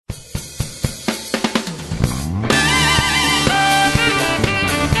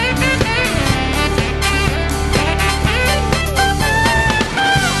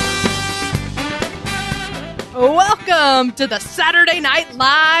welcome to the Saturday Night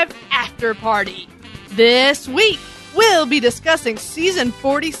Live After Party. This week, we'll be discussing Season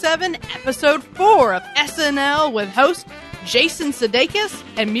 47, Episode 4 of SNL with host Jason Sudeikis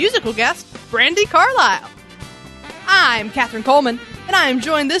and musical guest Brandi Carlile. I'm Katherine Coleman, and I am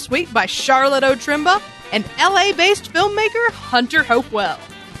joined this week by Charlotte O'Trimba and LA-based filmmaker Hunter Hopewell.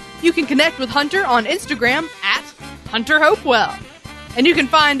 You can connect with Hunter on Instagram at Hunter Hopewell, and you can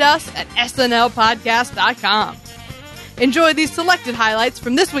find us at snlpodcast.com. Enjoy these selected highlights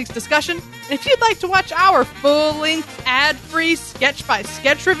from this week's discussion, and if you'd like to watch our full-length, ad-free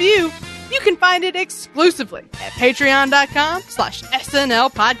sketch-by-sketch review, you can find it exclusively at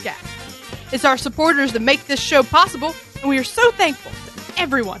patreon.com/snlpodcast. It's our supporters that make this show possible, and we are so thankful to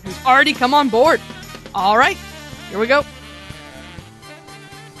everyone who's already come on board. All right, here we go.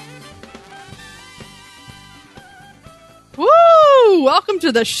 Woo! Welcome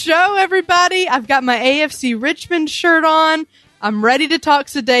to the show, everybody. I've got my AFC Richmond shirt on. I'm ready to talk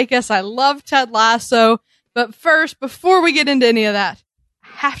Sudeikis. I love Ted Lasso. But first, before we get into any of that, I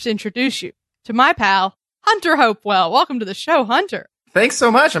have to introduce you to my pal, Hunter Hopewell. Welcome to the show, Hunter. Thanks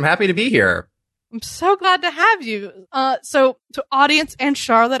so much. I'm happy to be here. I'm so glad to have you. So to audience and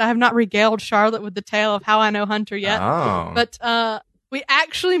Charlotte, I have not regaled Charlotte with the tale of how I know Hunter yet. Oh. But we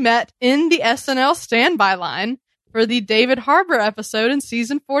actually met in the SNL standby line for the David Harbour episode in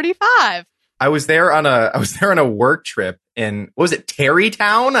season 45. I was there on a work trip in, what was it,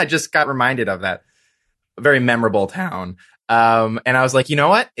 Terrytown? I just got reminded of that. A very memorable town. And I was like, you know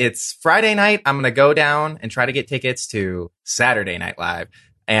what? It's Friday night. I'm going to go down and try to get tickets to Saturday Night Live.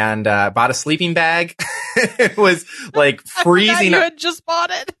 And bought a sleeping bag. It was like freezing. You had just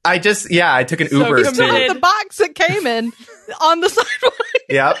bought it. I took an Uber to the box it came in on the sidewalk.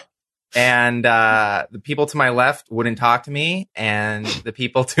 Yep. And the people to my left wouldn't talk to me, and the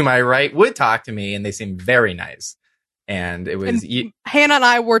people to my right would talk to me, and they seemed very nice. And it was Hannah and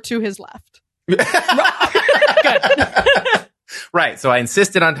I were to his left. Right. So I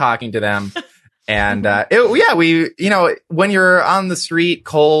insisted on talking to them. And when you're on the street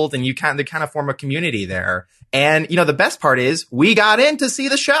cold and they kind of form a community there. And, the best part is we got in to see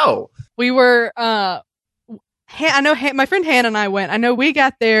the show. We were, I know my friend Hannah and I went. I know we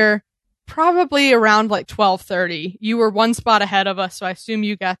got there probably around like 12:30. You were one spot ahead of us, so I assume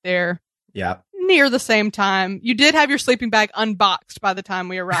you got there. Yeah. Near the same time. You did have your sleeping bag unboxed by the time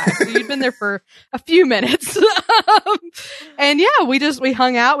we arrived. So you'd been there for a few minutes. And yeah, we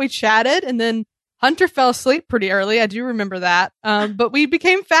hung out, we chatted, and then Hunter fell asleep pretty early. I do remember that. But we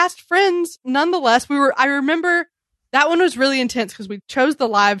became fast friends nonetheless. I remember that one was really intense because we chose the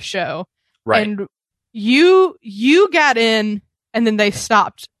live show. Right. And you got in and then they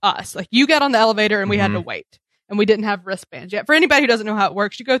stopped us. Like you got on the elevator and we had to wait. And we didn't have wristbands yet. For anybody who doesn't know how it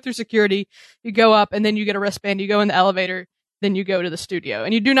works, you go through security, you go up, and then you get a wristband, you go in the elevator, then you go to the studio.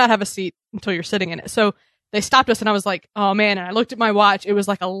 And you do not have a seat until you're sitting in it. So they stopped us, and I was like, oh, man. And I looked at my watch. It was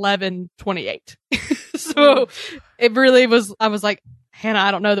like 11:28. So it really was, I was like, Hannah,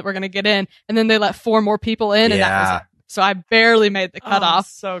 I don't know that we're going to get in. And then they let 4 more people in, and that was it. So I barely made the cutoff.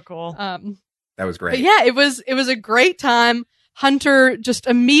 So cool. That was great. But yeah, it was a great time. Hunter just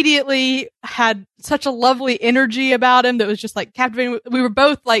immediately had such a lovely energy about him that was just like captivating. We were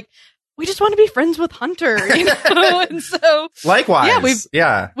both like, we just want to be friends with Hunter, and so likewise,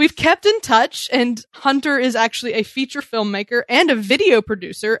 we've kept in touch. And Hunter is actually a feature filmmaker and a video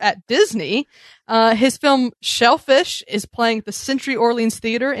producer at Disney. His film Shellfish is playing at the Century Orleans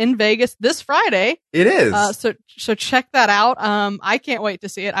Theater in Vegas this Friday. It is. So check that out. I can't wait to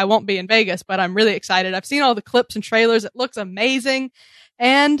see it. I won't be in Vegas, but I'm really excited. I've seen all the clips and trailers. It looks amazing.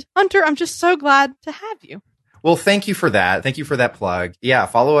 And Hunter, I'm just so glad to have you. Well, thank you for that. Thank you for that plug. Yeah,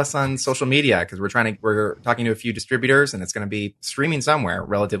 follow us on social media because we're talking to a few distributors and it's going to be streaming somewhere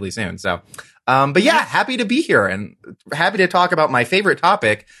relatively soon. So, but yeah, happy to be here and happy to talk about my favorite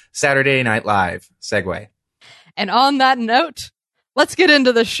topic, Saturday Night Live. Segue. And on that note, let's get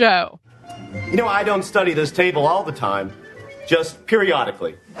into the show. I don't study this table all the time, just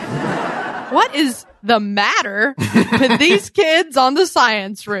periodically. What is the matter with these kids on the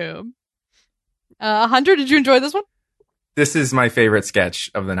science room? Hunter, did you enjoy this one? This is my favorite sketch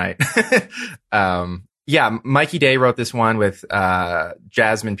of the night. Yeah, Mikey Day wrote this one with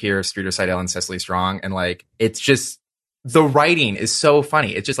Jasmine Pierce, Streeter Seidel, and Cecily Strong. And it's just, the writing is so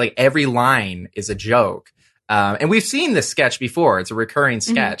funny. It's just every line is a joke. And we've seen this sketch before. It's a recurring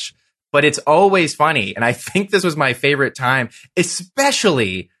sketch, but it's always funny. And I think this was my favorite time,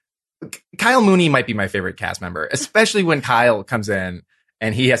 especially Kyle Mooney might be my favorite cast member, especially when Kyle comes in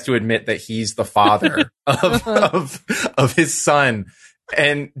and he has to admit that he's the father of his son.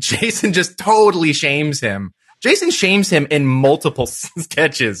 And Jason just totally shames him Jason shames him in multiple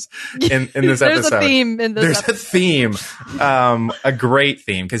sketches in this There's episode. a theme in this episode. A theme, a great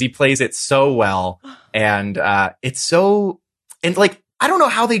theme, because he plays it so well. And it's so, and like, I don't know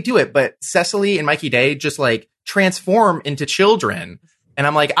how they do it, but Cecily and Mikey Day just like transform into children. And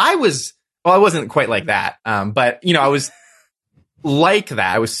I'm like, I wasn't quite like that. But I was like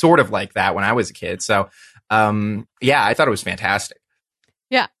that. I was sort of like that when I was a kid. So, yeah, I thought it was fantastic.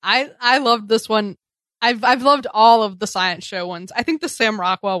 Yeah, I loved this one. I've loved all of the science show ones. I think the Sam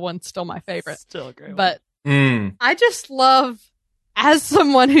Rockwell one's still my favorite. Still a great one. But I just love, as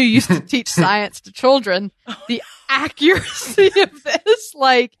someone who used to teach science to children, the accuracy of this.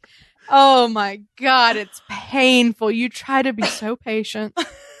 Like, oh my God, it's painful. You try to be so patient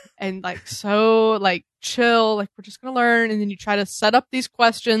and like so like chill, like we're just gonna learn, and then you try to set up these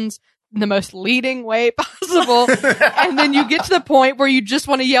questions in the most leading way possible, and then you get to the point where you just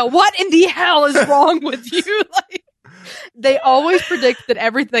want to yell, "What in the hell is wrong with you?" Like, they always predict that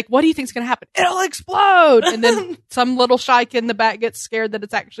everything, like, what do you think's going to happen? It'll explode, and then some little shy kid in the back gets scared that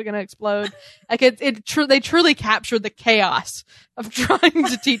it's actually going to explode. Like they truly capture the chaos of trying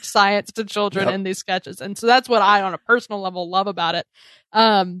to teach science to children in these sketches, and so that's what I, on a personal level, love about it.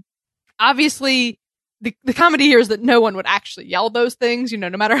 Obviously, the comedy here is that no one would actually yell those things, no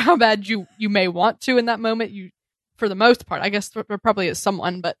matter how bad you may want to in that moment. For the most part, I guess there probably is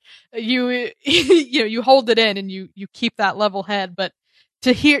someone, but you hold it in and you keep that level head. But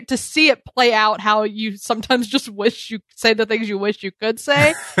to see it play out how you sometimes just wish you could say the things you wish you could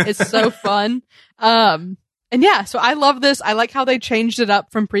say is so fun. And yeah, so I love this. I like how they changed it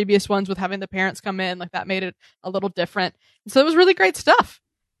up from previous ones with having the parents come in. Like, that made it a little different. So it was really great stuff.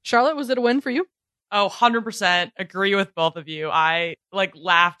 Charlotte, was it a win for you? Oh, 100% agree with both of you. I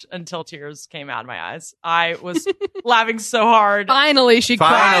laughed until tears came out of my eyes. I was laughing so hard. Finally, she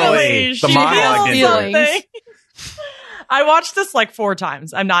cried. The monologue feelings. I watched this 4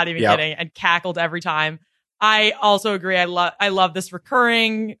 times. I'm not even kidding, and cackled every time. I also agree. I love this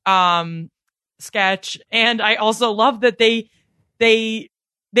recurring sketch, and I also love that they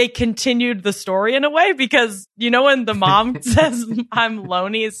continued the story in a way, because when the mom says, "I'm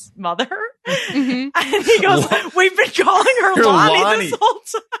Lonnie's mother," and he goes, "We've been calling her Lonnie this whole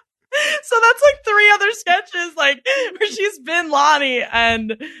time." So that's 3 other sketches where she's been Lonnie,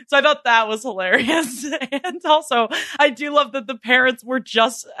 and so I thought that was hilarious. And also, I do love that the parents were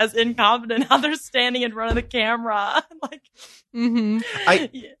just as incompetent how they're standing in front of the camera. I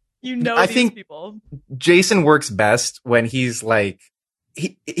these think people. Jason works best when he's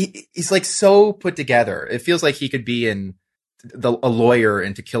he's so put together. It feels like he could be in a lawyer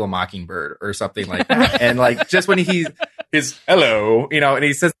in To Kill a Mockingbird or something like that. And just when he's hello, and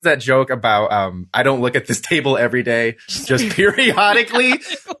he says that joke about, I don't look at this table every day, just periodically.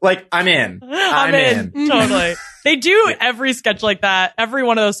 I'm in. I'm in. Totally. They do every sketch like that. Every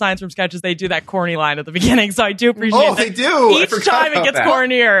one of those Science Room sketches, they do that corny line at the beginning. So I do appreciate that. Oh, they do. Each time it gets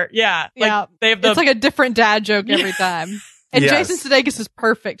cornier. Yeah. They have it's like a different dad joke every time. And Jason Sudeikis is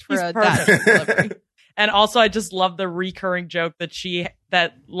perfect for a dad delivery. And also, I just love the recurring joke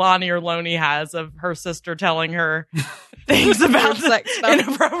that Lonnie or Lonnie has of her sister telling her things about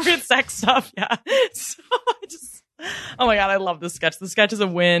inappropriate sex stuff. Yeah. So oh my God, I love this sketch. The sketch is a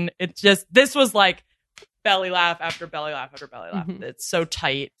win. This was belly laugh after belly laugh after belly laugh. Mm-hmm. It's so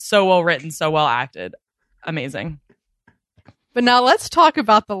tight, so well written, so well acted. Amazing. But now let's talk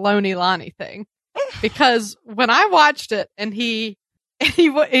about the Lonnie thing. Because when I watched it and he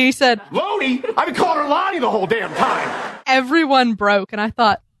said, "Lonnie? I've been calling her Lonnie the whole damn time." Everyone broke, and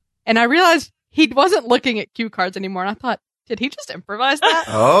I realized he wasn't looking at cue cards anymore. And I thought, did he just improvise that?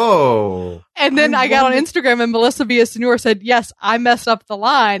 Oh. And then I got on Instagram and Melissa Villasenor said, "Yes, I messed up the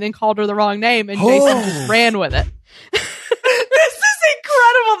line and called her the wrong name," and Jason just ran with it. This is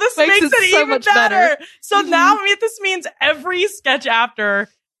incredible. This makes it so even much better. So now this means every sketch after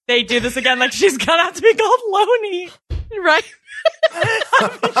they do this again, she's gonna have to be called Lonnie. Right?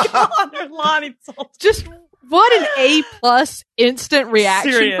 I've been calling her Lonnie. Just what an A+ instant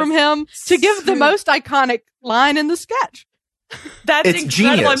reaction from him to give the most iconic line in the sketch. That's it's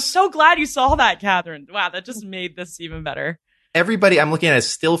incredible. Genius. I'm so glad you saw that, Catherine. Wow, that just made this even better. Everybody, I'm looking at a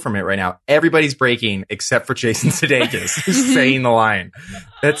still from it right now. Everybody's breaking except for Jason Sudeikis who's saying the line.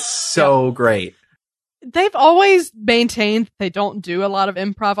 That's so great. They've always maintained they don't do a lot of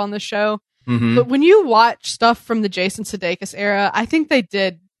improv on the show. Mm-hmm. But when you watch stuff from the Jason Sudeikis era, I think they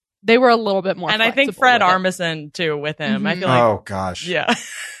did. They were a little bit more. And I think Fred Armisen too with him. Mm-hmm. I feel oh gosh, yeah.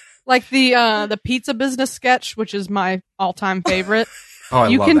 The pizza business sketch, which is my all-time favorite. Oh, I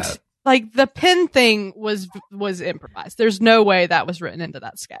love that. like the pin thing was improvised. There's no way that was written into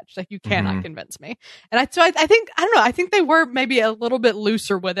that sketch. Like you cannot convince me. And I think, I don't know, I think they were maybe a little bit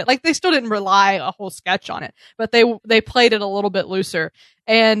looser with it. Like they still didn't rely a whole sketch on it, but they played it a little bit looser.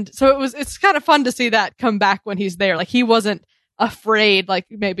 And so it's kind of fun to see that come back when he's there. Like he wasn't afraid, like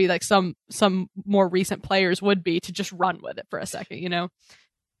maybe like some more recent players would be, to just run with it for a second, you know?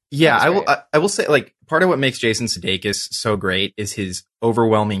 Yeah, I will say, like, part of what makes Jason Sudeikis so great is his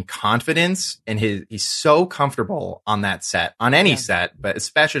overwhelming confidence, and he's so comfortable on that set, on any set, but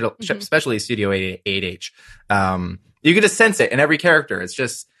especially Studio 88H. You get to sense it in every character. It's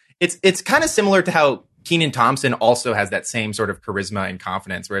just, it's kind of similar to how Kenan Thompson also has that same sort of charisma and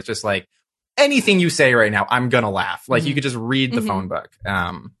confidence, where it's just like, anything you say right now, I'm gonna laugh. Like you could just read the phone book.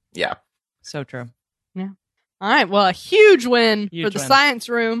 Yeah. So true. Yeah. All right. Well, a huge win for the science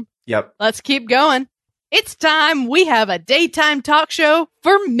room. Yep. Let's keep going. It's time we have a daytime talk show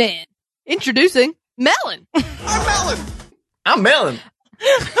for men. Introducing Melon. I'm Melon. I'm Melon.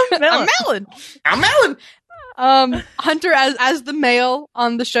 I'm Melon. I'm Melon. Hunter, as the male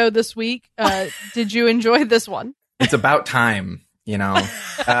on the show this week, did you enjoy this one? It's about time, you know.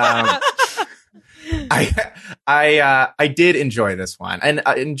 I did enjoy this one,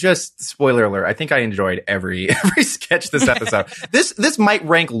 and just spoiler alert, I think I enjoyed every sketch this episode. This might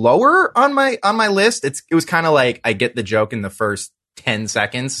rank lower on my list. It was kind of like I get the joke in the first 10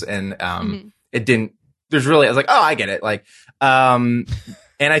 seconds, and it didn't. There's really, I was like, oh, I get it. Like, and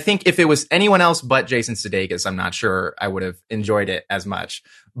I think if it was anyone else but Jason Sudeikis, I'm not sure I would have enjoyed it as much.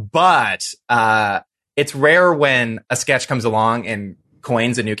 But it's rare when a sketch comes along and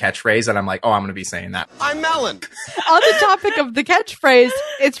coins a new catchphrase, and I'm like, oh, I'm going to be saying that. I'm Melon. On the topic of the catchphrase,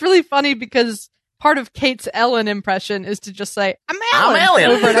 it's really funny because part of Kate's Ellen impression is to just say, I'm Ellen,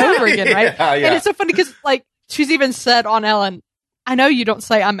 over and over again, right? Yeah. And it's so funny because, like, she's even said on Ellen, I know you don't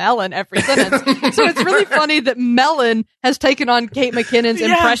say I'm Ellen every sentence. So it's really funny that Melon has taken on Kate McKinnon's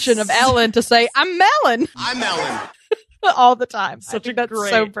impression of Ellen to say, I'm Melon. I'm Melon. All the time. Such a that's great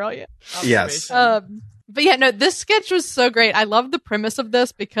so brilliant. Yes. But yeah, no, this sketch was so great. I love the premise of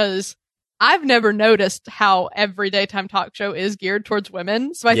this because I've never noticed how every daytime talk show is geared towards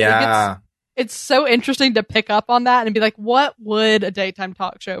women. So I think it's so interesting to pick up on that and be like, what would a daytime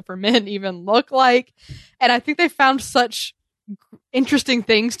talk show for men even look like? And I think they found such interesting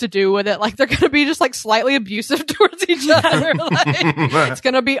things to do with it. Like they're going to be just like slightly abusive towards each other. Like, it's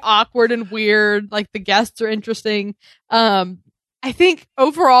going to be awkward and weird. Like the guests are interesting. I think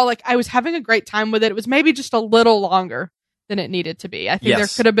overall, like I was having a great time with it. It was maybe just a little longer than it needed to be. I think there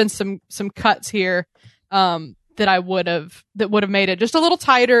could have been some cuts here that would have made it just a little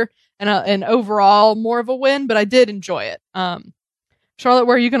tighter and overall more of a win. But I did enjoy it. Charlotte,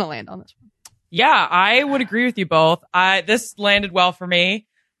 where are you going to land on this one? Yeah, I would agree with you both. This landed well for me.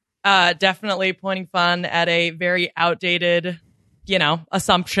 Definitely pointing fun at a very outdated,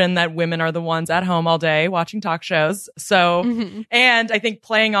 assumption that women are the ones at home all day watching talk shows. So, and I think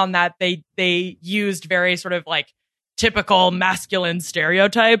playing on that, they used very sort of like typical masculine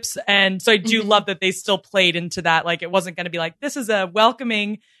stereotypes. And so I do love that they still played into that. Like it wasn't going to be like, this is a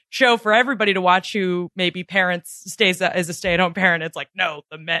welcoming show for everybody to watch who maybe stays as a stay-at-home parent. It's like, no,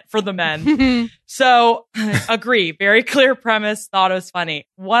 for the men. So agree. Very clear premise. Thought it was funny.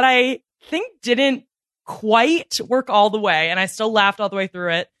 What I think didn't quite work all the way, and I still laughed all the way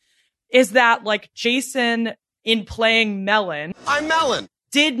through it, is that like Jason in playing Melon, I'm Melon,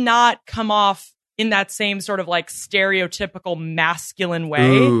 did not come off in that same sort of like stereotypical masculine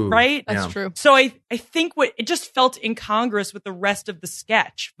way. Ooh, right? That's true. So I think it just felt incongruous with the rest of the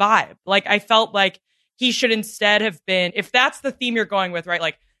sketch vibe. Like I felt like he should instead have been, if that's the theme you're going with, right?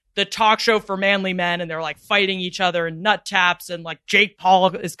 Like the talk show for manly men and they're like fighting each other and nut taps and like Jake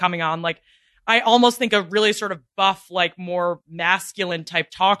Paul is coming on. Like I almost think a really sort of buff, like more masculine type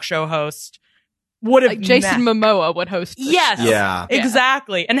talk show host would have, like Jason Momoa would host this yes, show. Yeah,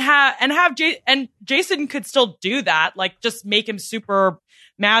 exactly, and Jason could still do that, like just make him super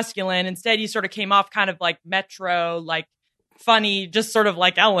masculine. Instead, he sort of came off kind of like Metro, like funny, just sort of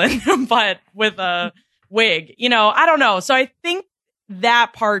like Ellen, but with a wig. I don't know. So I think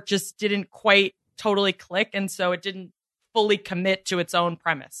that part just didn't quite totally click, and so it didn't fully commit to its own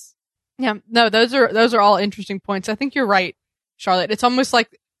premise. Yeah, no, those are all interesting points. I think you're right, Charlotte. It's almost like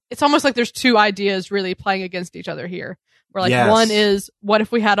there's two ideas really playing against each other here. Where like one is what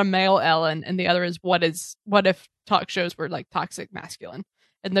if we had a male Ellen, and the other is what if talk shows were like toxic masculine,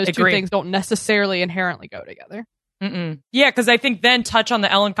 and those two things don't necessarily inherently go together. Yeah, because I think then touch on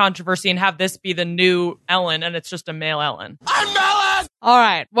the Ellen controversy and have this be the new Ellen, and it's just a male Ellen. I'm Melon. All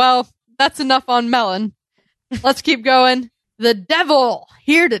right, well that's enough on Melon. Let's keep going. the devil,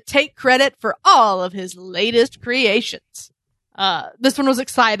 here to take credit for all of his latest creations. This one was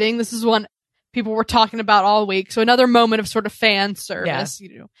exciting. This is one people were talking about all week. So another moment of sort of fan service. Yeah.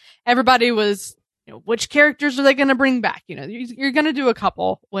 You know, everybody was, you know, which characters are they going to bring back? You know, you're going to do a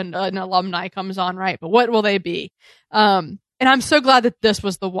couple when an alumni comes on, right? But what will they be? And I'm so glad that this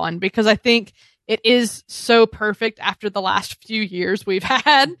was the one, because I think it is so perfect after the last few years we've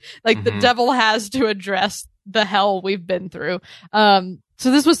had. Like, the devil has to address the hell we've been through. So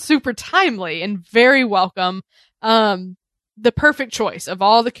this was super timely and very welcome. The perfect choice of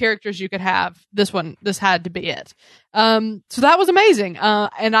all the characters you could have. This had to be it. So that was amazing.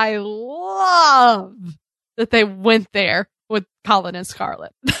 And I love that they went there with Colin and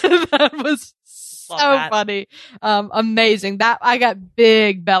Scarlett. That was so funny. Amazing. That I got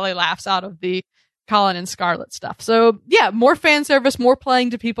big belly laughs out of the Colin and Scarlett stuff. So yeah, more fan service, more playing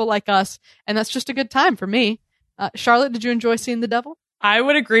to people like us. And that's just a good time for me. Charlotte, did you enjoy seeing the devil? I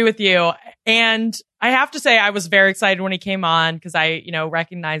would agree with you. And I have to say, I was very excited when he came on because I,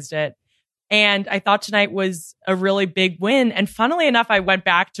 recognized it. And I thought tonight was a really big win. And funnily enough, I went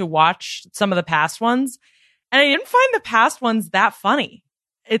back to watch some of the past ones, and I didn't find the past ones that funny.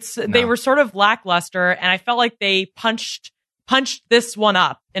 They were sort of lackluster, and I felt like they punched this one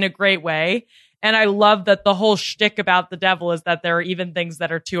up in a great way. And I love that the whole shtick about the devil is that there are even things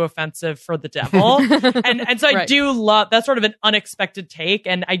that are too offensive for the devil. and so I do love that's sort of an unexpected take.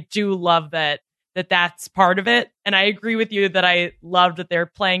 And I do love that's part of it. And I agree with you that I loved that they're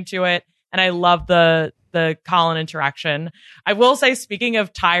playing to it. And I love the Colin interaction. I will say, speaking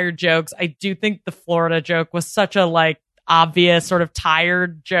of tired jokes, I do think the Florida joke was such a obvious sort of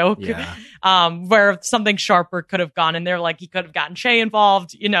tired joke, where something sharper could have gone in there. Like, he could have gotten Shay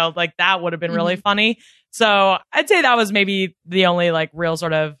involved, that would have been really funny. So I'd say that was maybe the only real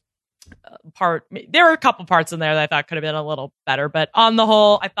sort of part. There were a couple parts in there that I thought could have been a little better, but on the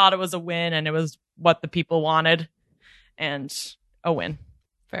whole, I thought it was a win, and it was what the people wanted, and a win.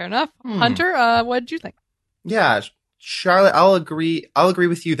 Fair enough. Hunter, what did you think? Yeah, Charlotte, I'll agree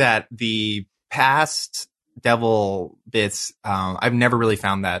with you that the past devil bits, I've never really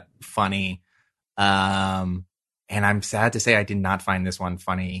found that funny. And I'm sad to say I did not find this one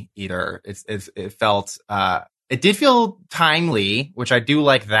funny either. It felt, it did feel timely, which I do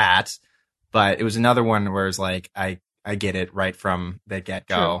like that, but it was another one where it's I get it right from the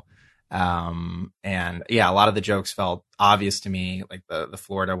get-go. And yeah, a lot of the jokes felt obvious to me, like the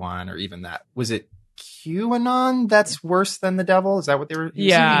Florida one, or even that, was it QAnon that's worse than the devil? Is that what they were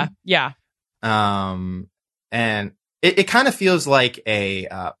using? Yeah. And it kind of feels like a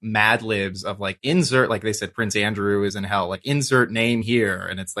Mad Libs of insert, like they said, Prince Andrew is in hell, insert name here.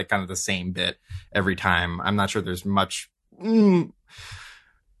 And it's kind of the same bit every time. I'm not sure there's much.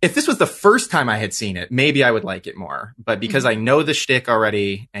 If this was the first time I had seen it, maybe I would like it more. But because I know the shtick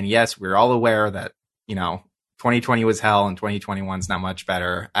already, and yes, we're all aware that, 2020 was hell and 2021's not much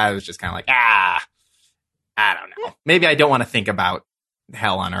better, I was just kind of I don't know. Maybe I don't want to think about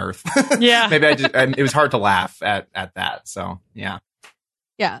hell on earth. Yeah. Maybe it was hard to laugh at that. So yeah.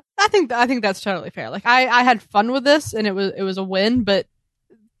 Yeah. I think that's totally fair. I had fun with this, and it was a win, but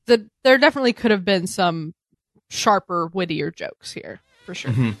there definitely could have been some sharper, wittier jokes here, for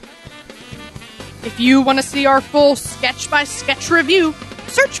sure. If you want to see our full sketch by sketch review,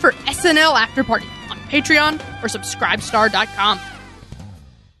 search for SNL After Party on Patreon or Subscribestar.com.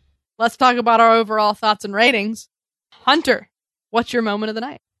 Let's talk about our overall thoughts and ratings. Hunter, what's your moment of the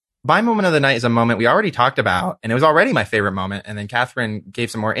night? My moment of the night is a moment we already talked about, and it was already my favorite moment. And then Catherine gave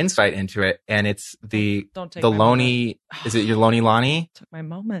some more insight into it, and it's the Loney. Is it your Loney Lonnie? Took my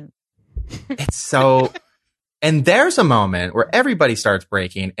moment. It's so. And there's a moment where everybody starts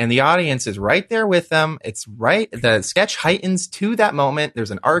breaking, and the audience is right there with them. It's right. The sketch heightens to that moment.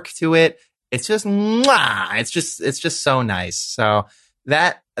 There's an arc to it. It's just, mwah! It's just so nice. So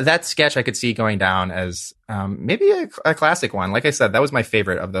that sketch I could see going down as maybe a classic one. Like I said, that was my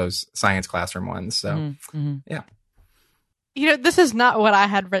favorite of those science classroom ones. So yeah. This is not what I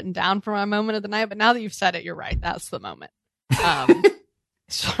had written down for my moment of the night, but now that you've said it, you're right. That's the moment.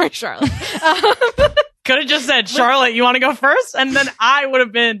 Sorry, Charlotte. Could have just said, Charlotte, you want to go first? And then I would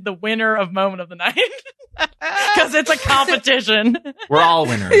have been the winner of moment of the night. Because it's a competition. We're all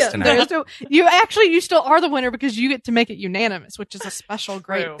winners tonight. So you still are the winner because you get to make it unanimous, which is a special,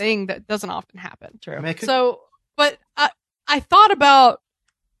 great thing that doesn't often happen. True. So, but I thought about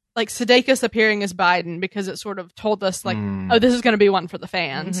Sudeikis appearing as Biden because it sort of told us oh, this is going to be one for the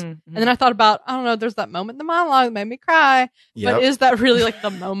fans. And then I thought about, I don't know, there's that moment in the monologue that made me cry. Yep. But is that really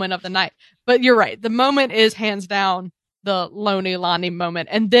the moment of the night? But you're right. The moment is hands down the Loney Lonnie moment.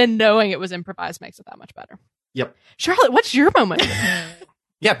 And then knowing it was improvised makes it that much better. Yep. Charlotte, what's your moment?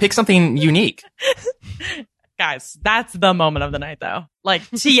 Yeah, pick something unique. Guys, that's the moment of the night, though. Like,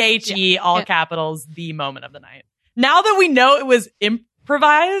 THE, all capitals, the moment of the night. Now that we know it was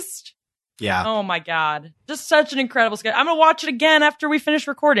improvised, Yeah. oh my God. Just such an incredible sketch. I'm going to watch it again after we finish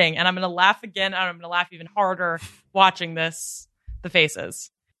recording, and I'm going to laugh again, and I'm going to laugh even harder watching this. The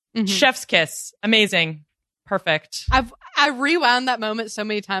faces. Mm-hmm. Chef's kiss. Amazing. Perfect. I rewound that moment so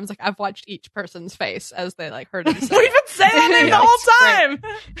many times. Like, I've watched each person's face as they like heard him say We've been saying that name the whole time.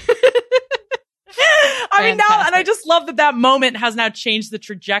 I mean, now, and I just love that moment has now changed the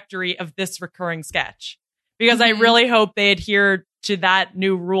trajectory of this recurring sketch, because I really hope they adhere to that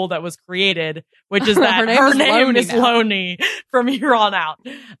new rule that was created, which is that her name is Loney from here on out.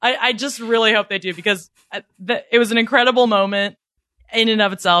 I just really hope they do, because it was an incredible moment in and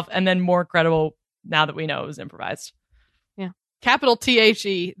of itself, and then more incredible now that we know it was improvised. Yeah. Capital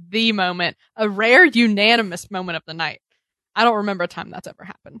THE, the moment, a rare unanimous moment of the night. I don't remember a time that's ever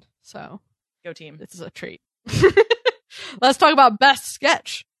happened. So go team. This is a treat. Let's talk about best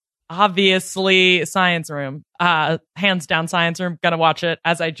sketch. Obviously, Science Room. Hands down, Science Room. Gonna watch it,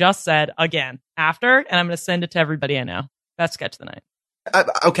 as I just said, again after, and I'm gonna send it to everybody I know. Best sketch of the night.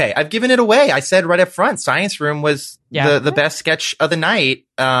 Okay, I've given it away. I said right up front, Science Room was the best sketch of the night.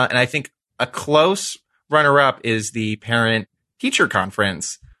 And I think a close runner-up is the parent-teacher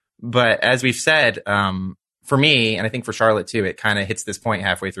conference. But as we've said, for me, and I think for Charlotte too, it kind of hits this point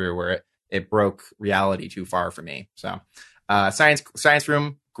halfway through where it broke reality too far for me. So Science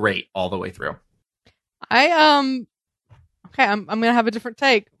Room, great all the way through. Okay, I'm gonna have a different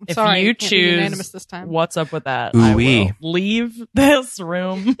take. If sorry, you can't be choose unanimous this time. What's up with that, Ooh-wee. I will leave this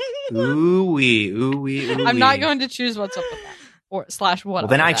room. Ooh-wee, ooh-wee, ooh-wee. I'm not going to choose what's up with that, or /what. Well,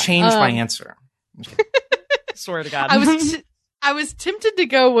 then I changed my answer. Swear to God. I was tempted to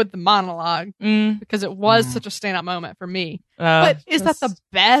go with the monologue because it was such a standout moment for me. But is that the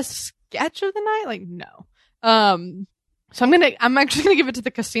best sketch of the night? Like, no. So I'm actually gonna give it to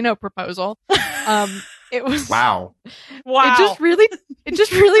the casino proposal. It was wow. It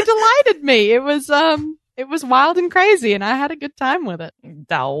just really delighted me. It was wild and crazy, and I had a good time with it.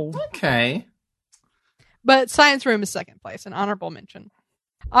 Okay. But Science Room is second place, an honorable mention.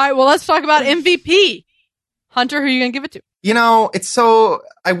 All right, well, let's talk about MVP. Hunter, who are you gonna give it to? You know,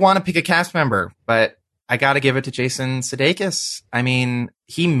 I want to pick a cast member, but I got to give it to Jason Sudeikis. I mean,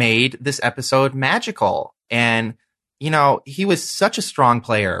 he made this episode magical, and you know, he was such a strong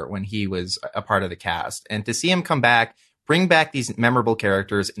player when he was a part of the cast. And to see him come back, bring back these memorable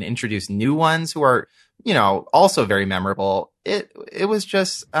characters and introduce new ones who are, you know, also very memorable. It was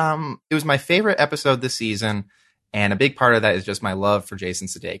just, it was my favorite episode this season. And a big part of that is just my love for Jason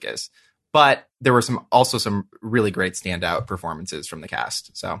Sudeikis. But there were also some really great standout performances from the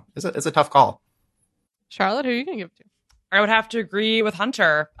cast. So it's a tough call. Charlotte, who are you going to give it to? I would have to agree with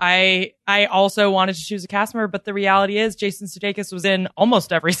Hunter. I also wanted to choose a cast member, but the reality is Jason Sudeikis was in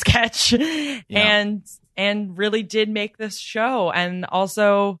almost every sketch and really did make this show. And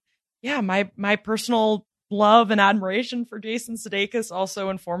also, yeah, my personal love and admiration for Jason Sudeikis also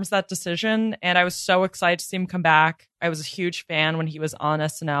informs that decision. And I was so excited to see him come back. I was a huge fan when he was on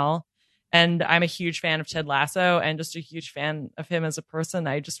SNL. And I'm a huge fan of Ted Lasso and just a huge fan of him as a person.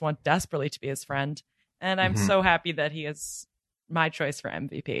 I just want desperately to be his friend. And I'm so happy that he is my choice for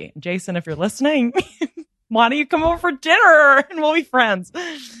MVP. Jason, if you're listening, why don't you come over for dinner and we'll be friends?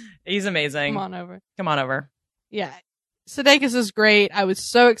 He's amazing. Come on over. Yeah. Sudeikis is great. I was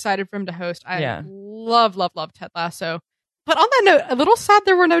so excited for him to host. I love Ted Lasso. But on that note, a little sad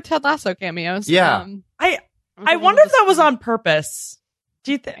there were no Ted Lasso cameos. Yeah. I wonder if that was on purpose.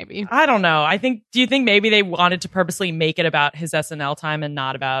 Do you think? Maybe. I don't know. Do you think maybe they wanted to purposely make it about his SNL time and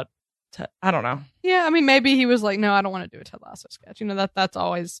not about I don't know. Yeah, I mean, maybe he was like, no, I don't want to do a Ted Lasso sketch. You know, that's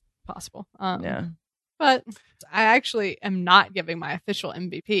always possible. Yeah. But I actually am not giving my official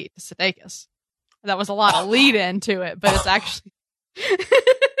MVP to Sudeikis. That was a lot of lead into it, but it's actually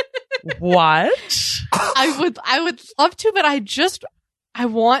what? I would love to, but I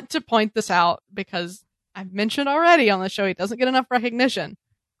want to point this out because I've mentioned already on the show he doesn't get enough recognition.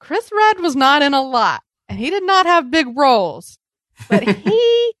 Chris Redd was not in a lot, and he did not have big roles, but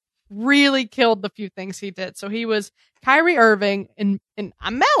he really killed the few things he did. So he was Kyrie Irving in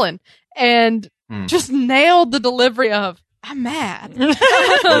I'm Melon, and just nailed the delivery of I'm mad.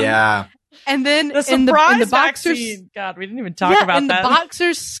 Yeah. And then the in the boxers, vaccine. God, we didn't even talk about in that. The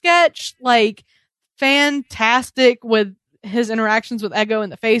boxers sketch, like fantastic with his interactions with Ego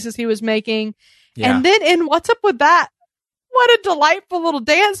and the faces he was making. Yeah. And then in What's Up With That? What a delightful little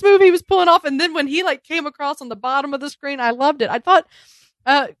dance move he was pulling off. And then when he like came across on the bottom of the screen, I loved it. I thought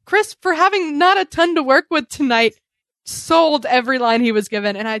Chris, for having not a ton to work with tonight, sold every line he was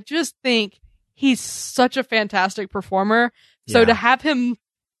given. And I just think he's such a fantastic performer. So to have him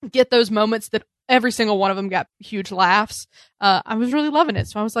get those moments that every single one of them got huge laughs, I was really loving it.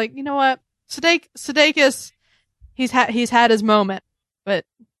 So I was like, you know what? Sudeikis, he's had his moment, but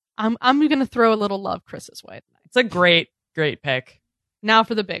I'm going to throw a little love Chris's way tonight. It's a great pick. Now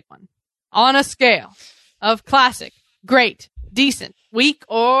for the big one. On a scale of classic, great, decent, weak,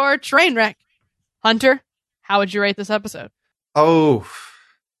 or train wreck, Hunter, how would you rate this episode? Oh,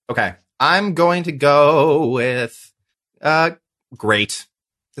 okay. I'm going to go with great.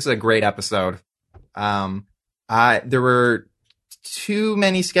 This is a great episode. There were too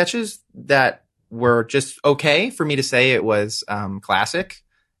many sketches that were just okay for me to say it was classic,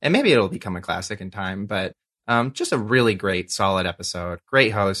 and maybe it'll become a classic in time, but just a really great, solid episode.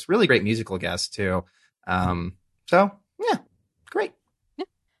 Great host, really great musical guest too. So yeah, great. Yeah.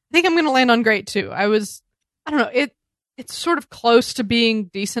 I think I'm going to land on great too. I don't know. It's sort of close to being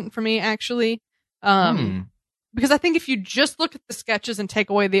decent for me, actually. Because I think if you just look at the sketches and take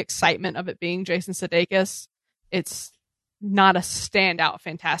away the excitement of it being Jason Sudeikis, it's not a standout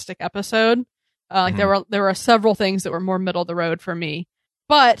fantastic episode. There were several things that were more middle of the road for me,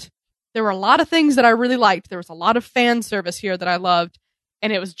 but there were a lot of things that I really liked. There was a lot of fan service here that I loved,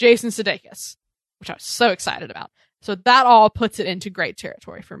 and it was Jason Sudeikis, which I was so excited about. So that all puts it into great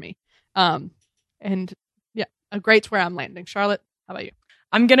territory for me. And yeah, a great's where I'm landing. Charlotte, how about you?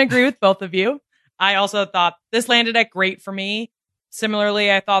 I'm going to agree with both of you. I also thought this landed at great for me.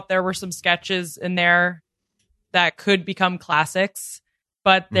 Similarly, I thought there were some sketches in there that could become classics,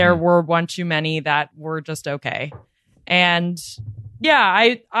 but there were one too many that were just okay. And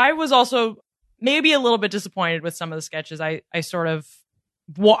yeah, I was also maybe a little bit disappointed with some of the sketches. I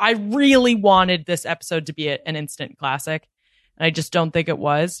really wanted this episode to be an instant classic, and I just don't think it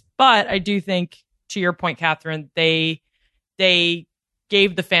was. But I do think, to your point, Catherine, they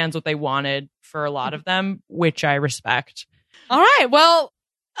gave the fans what they wanted for a lot of them, which I respect. All right. Well,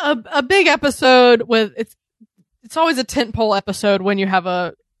 a big episode with it's always a tentpole episode when you have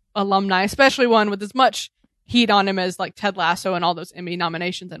a alumni, especially one with as much heat on him as like Ted Lasso and all those Emmy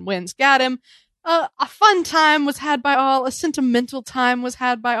nominations and wins got him. A fun time was had by all. A sentimental time was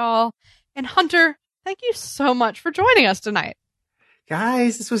had by all. And Hunter, thank you so much for joining us tonight.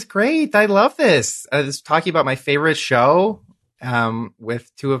 Guys, this was great. I love this. I was talking about my favorite show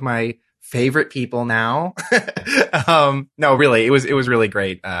with two of my favorite people now. No, really, it was really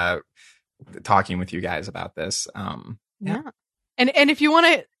great talking with you guys about this. Yeah. And if you want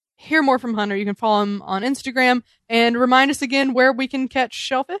to hear more from Hunter, you can follow him on Instagram and remind us again where we can catch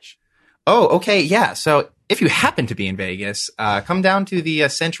Shellfish. Oh, okay. Yeah. So if you happen to be in Vegas, come down to the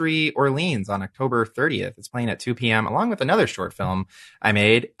Century Orleans on October 30th. It's playing at 2 p.m. along with another short film I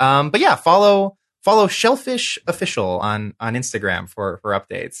made. But yeah, follow Shellfish Official on Instagram for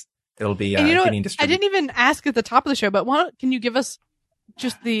updates. It'll be getting distributed. I didn't even ask at the top of the show, but can you give us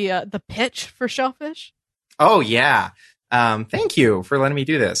just the pitch for Shellfish? Oh yeah. Thank you for letting me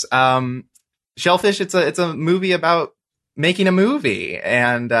do this. Shellfish, it's a movie about making a movie,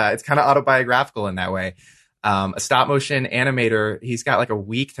 and it's kind of autobiographical in that way. A stop motion animator, he's got like a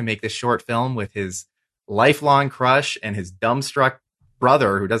week to make this short film with his lifelong crush and his dumbstruck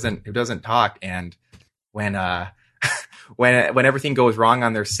brother who doesn't talk. And when when everything goes wrong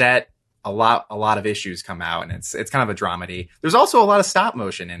on their set, a lot of issues come out, and it's kind of a dramedy. There's also a lot of stop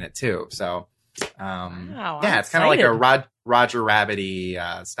motion in it too. So wow, yeah, it's kind of like a Roger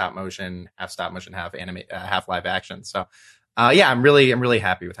Rabbit-y stop motion, half live action. So yeah, I'm really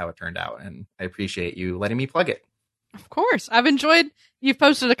happy with how it turned out, and I appreciate you letting me plug it. Of course. I've enjoyed, you've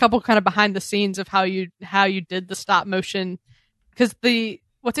posted a couple kind of behind the scenes of how you did the stop motion, because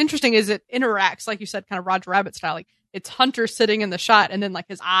what's interesting is it interacts, like you said, kind of Roger Rabbit style. Like it's Hunter sitting in the shot, and then like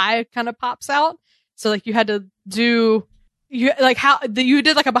his eye kind of pops out. So like you had to do, you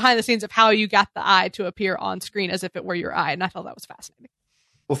did like a behind the scenes of how you got the eye to appear on screen as if it were your eye. And I thought that was fascinating.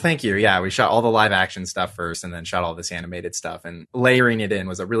 Well, thank you. Yeah, we shot all the live action stuff first and then shot all this animated stuff, and layering it in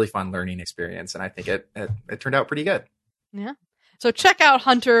was a really fun learning experience. And I think it turned out pretty good. Yeah. So check out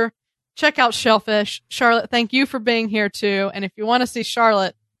Hunter, check out Shellfish. Charlotte, thank you for being here too. And if you want to see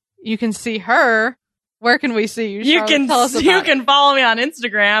Charlotte, you can see her. Where can we see you, Charlotte? You can follow me on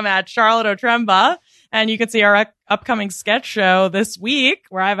Instagram at Charlotte Otremba. And you can see our upcoming sketch show this week,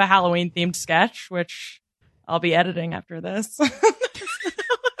 where I have a Halloween themed sketch, which I'll be editing after this.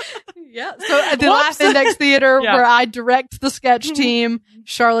 Yeah. So at the Laugh Index Theater, where I direct the sketch team,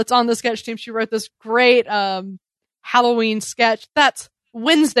 Charlotte's on the sketch team. She wrote this great Halloween sketch. That's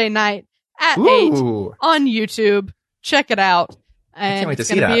Wednesday night at 8 on YouTube. Check it out. And wait to it's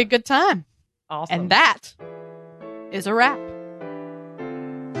see going to that. be a good time. Awesome. And that is a wrap.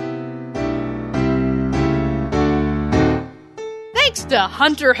 Thanks to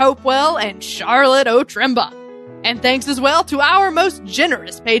Hunter Hopewell and Charlotte O'Tremba. And thanks as well to our most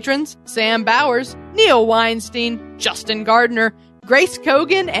generous patrons, Sam Bowers, Neil Weinstein, Justin Gardner, Grace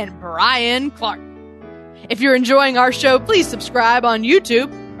Kogan, and Brian Clark. If you're enjoying our show, please subscribe on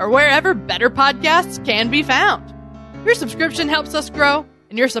YouTube or wherever better podcasts can be found. Your subscription helps us grow,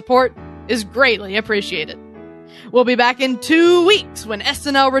 and your support is greatly appreciated. We'll be back in 2 weeks when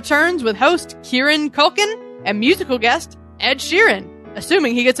SNL returns with host Kieran Culkin and musical guest Ed Sheeran,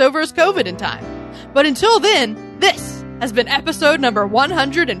 assuming he gets over his COVID in time. But until then, this has been episode number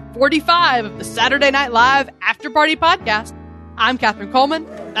 145 of the Saturday Night Live After Party Podcast. I'm Catherine Coleman.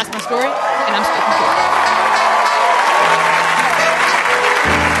 That's my story, and I'm sticking to it.